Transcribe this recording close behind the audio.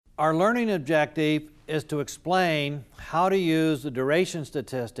Our learning objective is to explain how to use the duration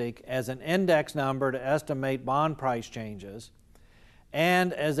statistic as an index number to estimate bond price changes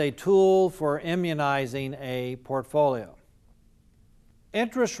and as a tool for immunizing a portfolio.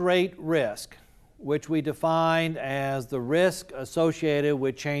 Interest rate risk, which we defined as the risk associated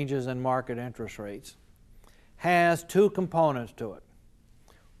with changes in market interest rates, has two components to it: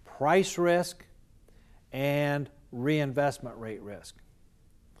 price risk and reinvestment rate risk.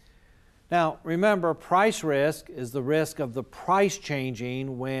 Now, remember, price risk is the risk of the price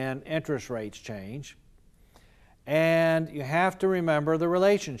changing when interest rates change. And you have to remember the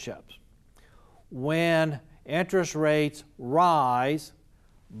relationships. When interest rates rise,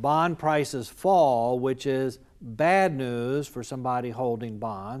 bond prices fall, which is bad news for somebody holding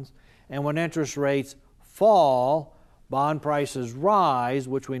bonds. And when interest rates fall, bond prices rise,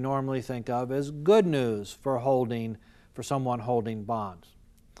 which we normally think of as good news for someone holding bonds.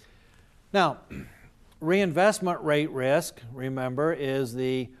 Now, reinvestment rate risk, remember, is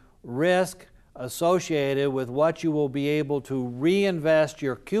the risk associated with what you will be able to reinvest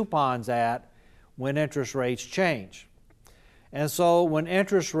your coupons at when interest rates change. And so when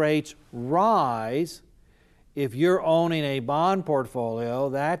interest rates rise, if you're owning a bond portfolio,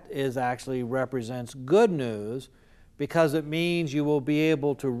 that actually represents good news because it means you will be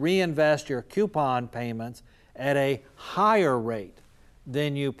able to reinvest your coupon payments at a higher rate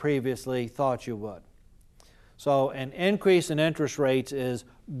than you previously thought you would. So an increase in interest rates is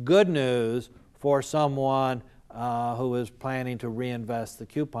good news for someone who is planning to reinvest the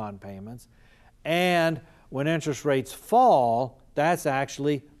coupon payments. And when interest rates fall, that's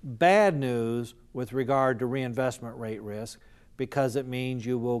actually bad news with regard to reinvestment rate risk because it means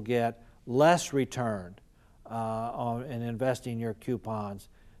you will get less return in investing your coupons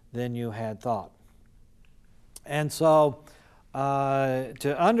than you had thought. And so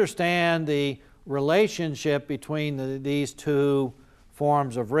to understand the relationship between these two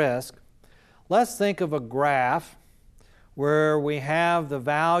forms of risk, let's think of a graph where we have the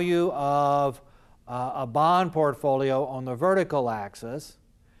value of a bond portfolio on the vertical axis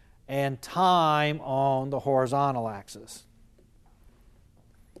and time on the horizontal axis.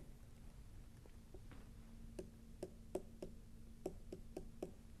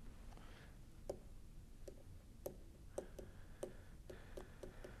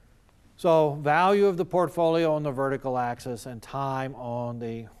 So value of the portfolio on the vertical axis and time on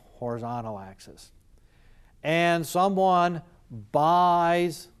the horizontal axis. And someone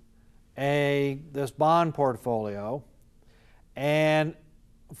buys this bond portfolio, and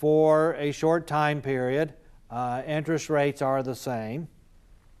for a short time period, interest rates are the same.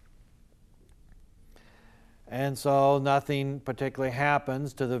 And so nothing particularly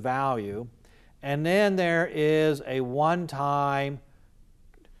happens to the value. And then there is a one-time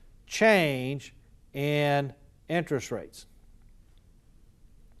change in interest rates.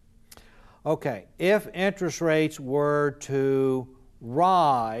 Okay, if interest rates were to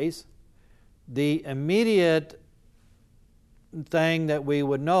rise, the immediate thing that we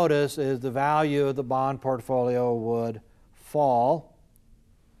would notice is the value of the bond portfolio would fall.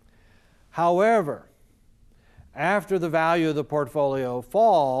 However, after the value of the portfolio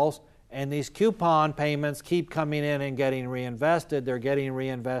falls, and these coupon payments keep coming in and getting reinvested, they're getting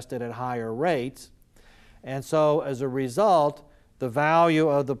reinvested at higher rates. And so as a result, the value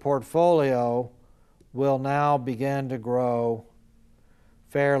of the portfolio will now begin to grow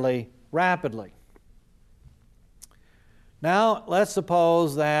fairly rapidly. Now, let's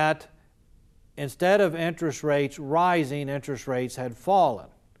suppose that instead of interest rates rising, interest rates had fallen.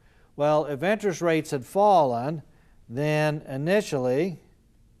 Well, if interest rates had fallen, then initially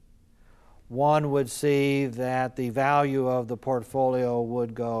one would see that the value of the portfolio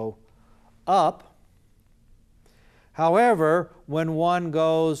would go up. However, when one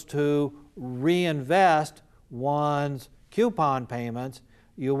goes to reinvest one's coupon payments,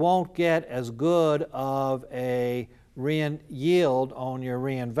 you won't get as good of a yield on your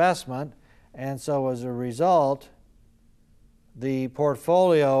reinvestment, and so as a result, the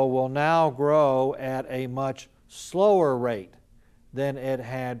portfolio will now grow at a much slower rate than it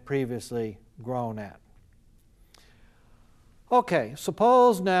had previously grown at. Okay,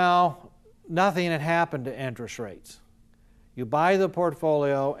 suppose now nothing had happened to interest rates. You buy the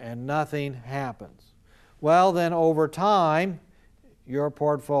portfolio and nothing happens. Well, then over time, your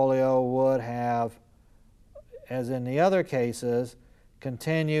portfolio would have, as in the other cases,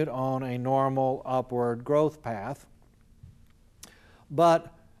 continued on a normal upward growth path.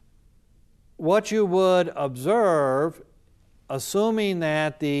 But what you would observe, assuming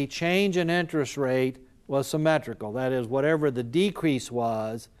that the change in interest rate was symmetrical, that is, whatever the decrease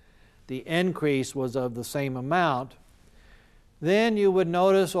was, the increase was of the same amount, then you would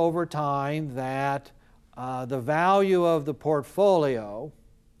notice over time that the value of the portfolio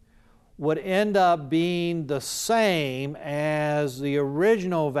would end up being the same as the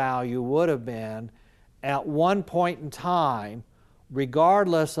original value would have been at one point in time,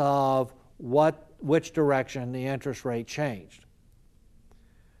 regardless of which direction the interest rate changed.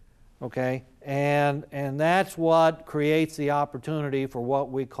 Okay? And that's what creates the opportunity for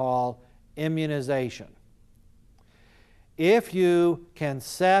what we call immunization. If you can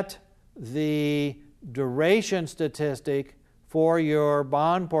set the duration statistic for your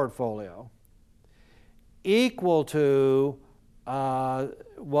bond portfolio equal to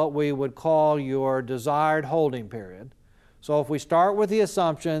what we would call your desired holding period. So if we start with the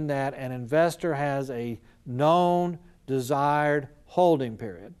assumption that an investor has a known desired holding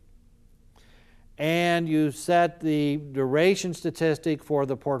period, and you set the duration statistic for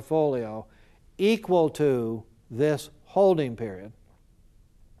the portfolio equal to this holding period,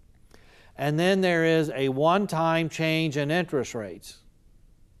 and then there is a one-time change in interest rates.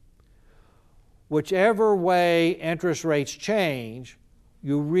 Whichever way interest rates change,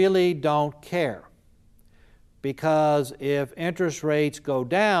 you really don't care. Because if interest rates go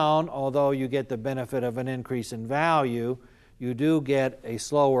down, although you get the benefit of an increase in value, you do get a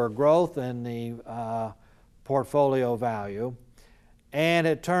slower growth in the portfolio value. And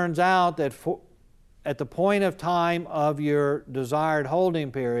it turns out that at the point of time of your desired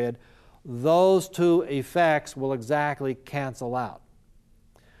holding period, those two effects will exactly cancel out.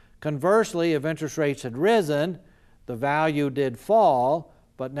 Conversely, if interest rates had risen, the value did fall,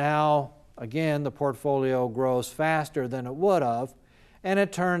 but now, again, the portfolio grows faster than it would have, and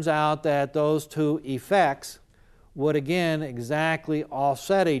it turns out that those two effects would again exactly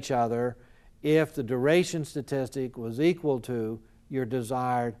offset each other if the duration statistic was equal to your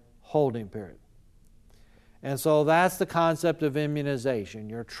desired holding period. And so that's the concept of immunization.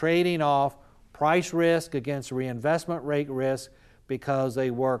 You're trading off price risk against reinvestment rate risk because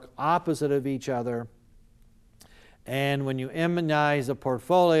they work opposite of each other. And when you immunize a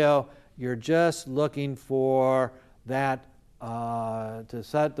portfolio, you're just looking for that to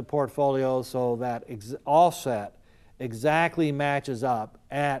set the portfolio so that offset exactly matches up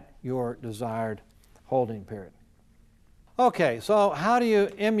at your desired holding period. Okay, so how do you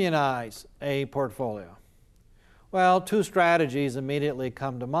immunize a portfolio? Well, two strategies immediately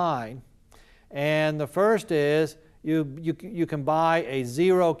come to mind. And the first is you can buy a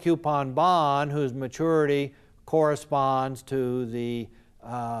zero coupon bond whose maturity corresponds to the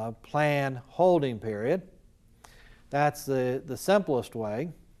plan holding period. That's the simplest way.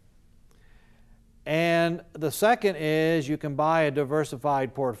 And the second is you can buy a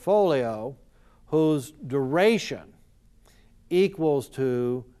diversified portfolio whose duration equals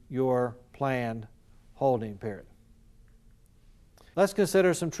to your planned holding period. Let's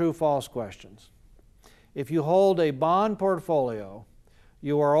consider some true-false questions. If you hold a bond portfolio,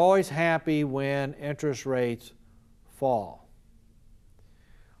 you are always happy when interest rates fall.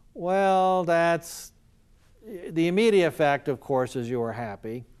 Well, that's the immediate effect, of course, is you are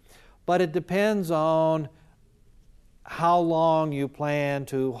happy, but it depends on how long you plan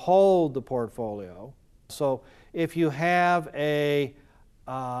to hold the portfolio. So if you have a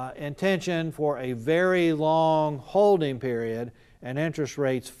intention for a very long holding period and interest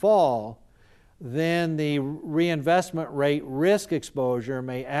rates fall, then the reinvestment rate risk exposure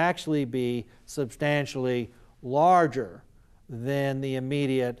may actually be substantially larger than the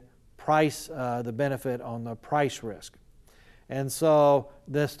immediate price, the benefit on the price risk. And so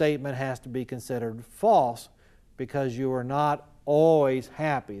this statement has to be considered false because you are not always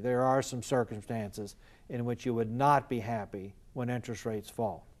happy. There are some circumstances in which you would not be happy when interest rates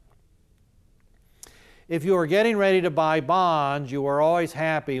fall. If you are getting ready to buy bonds, you are always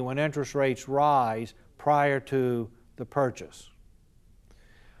happy when interest rates rise prior to the purchase.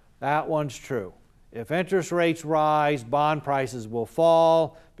 That one's true. If interest rates rise, bond prices will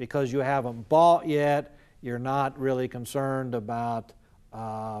fall because you haven't bought yet. You're not really concerned about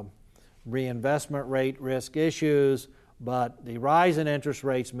reinvestment rate risk issues, but the rise in interest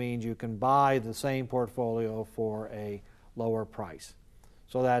rates means you can buy the same portfolio for a lower price.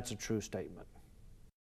 So that's a true statement.